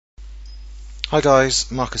Hi guys,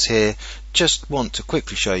 Marcus here. Just want to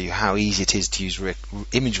quickly show you how easy it is to use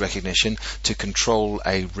image recognition to control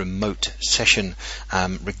a remote session,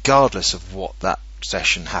 regardless of what that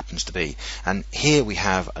session happens to be. And here we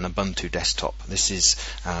have an Ubuntu desktop. This is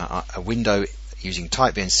a window using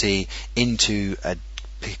Type VNC into a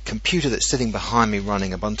computer that's sitting behind me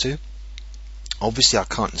running Ubuntu. Obviously I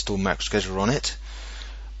can't install MicroScheduler on it,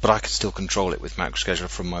 but I can still control it with MicroScheduler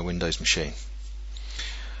from my Windows machine.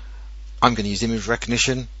 I'm going to use image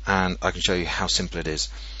recognition and I can show you how simple it is.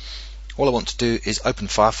 All I want to do is open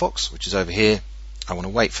Firefox, which is over here. I want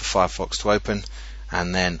to wait for Firefox to open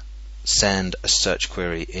and then send a search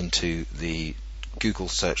query into the Google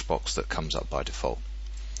search box that comes up by default.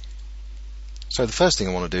 So the first thing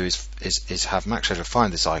I want to do is have MicroScheduler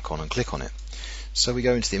find this icon and click on it. So we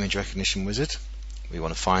go into the image recognition wizard. We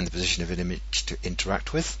want to find the position of an image to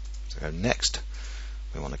interact with. So go next.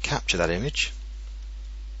 We want to capture that image.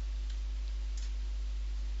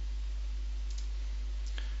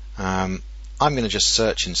 I'm going to just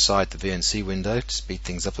search inside the VNC window to speed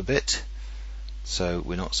things up a bit, so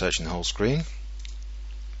we're not searching the whole screen.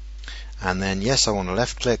 And then yes, I want to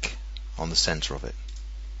left click on the center of it.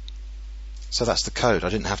 So that's the code. I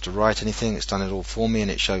didn't have to write anything, it's done it all for me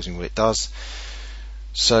and it shows me what it does.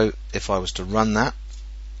 So if I was to run that,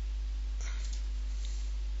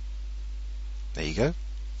 there you go,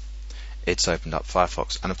 it's opened up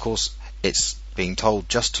Firefox, and of course it's being told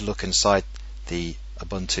just to look inside the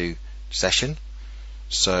Ubuntu session,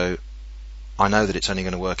 so I know that it's only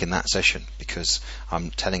going to work in that session because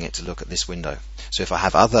I'm telling it to look at this window. So if I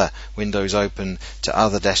have other windows open to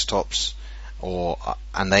other desktops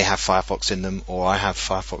and they have Firefox in them, or I have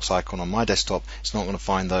Firefox icon on my desktop, it's not going to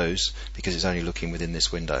find those because it's only looking within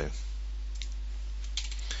this window.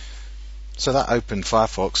 So that opened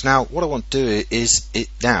Firefox. Now what I want to do is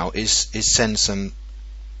send some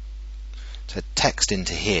text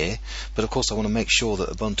into here, but of course I want to make sure that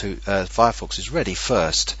Ubuntu Firefox is ready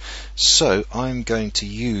first. So I'm going to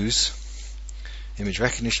use image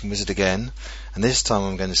recognition wizard again, and this time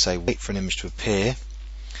I'm going to say wait for an image to appear,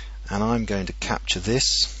 and I'm going to capture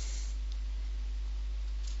this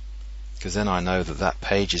because then I know that that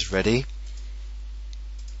page is ready.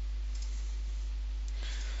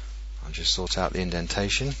 I'll just sort out the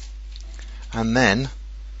indentation, and then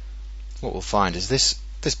what we'll find is this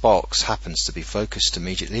box happens to be focused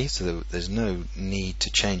immediately, so there's no need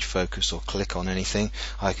to change focus or click on anything.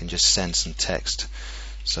 I can just send some text.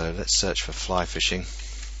 So let's search for fly fishing,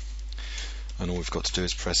 and all we've got to do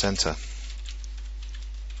is press enter.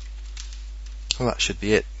 Well, that should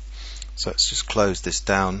be it. So let's just close this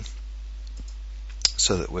down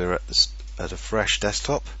so that we're at a fresh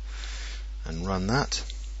desktop and run that.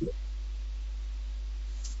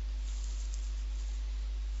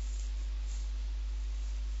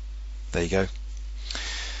 There you go.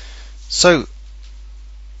 So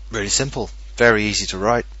really simple, very easy to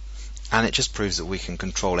write, and it just proves that we can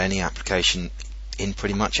control any application in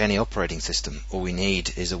pretty much any operating system. All we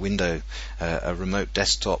need is a window, a remote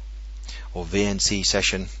desktop or VNC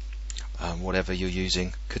session, whatever you're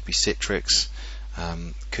using. Could be Citrix,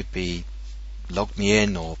 could be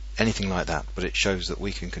LogMeIn or anything like that, but it shows that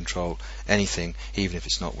we can control anything even if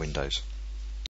it's not Windows.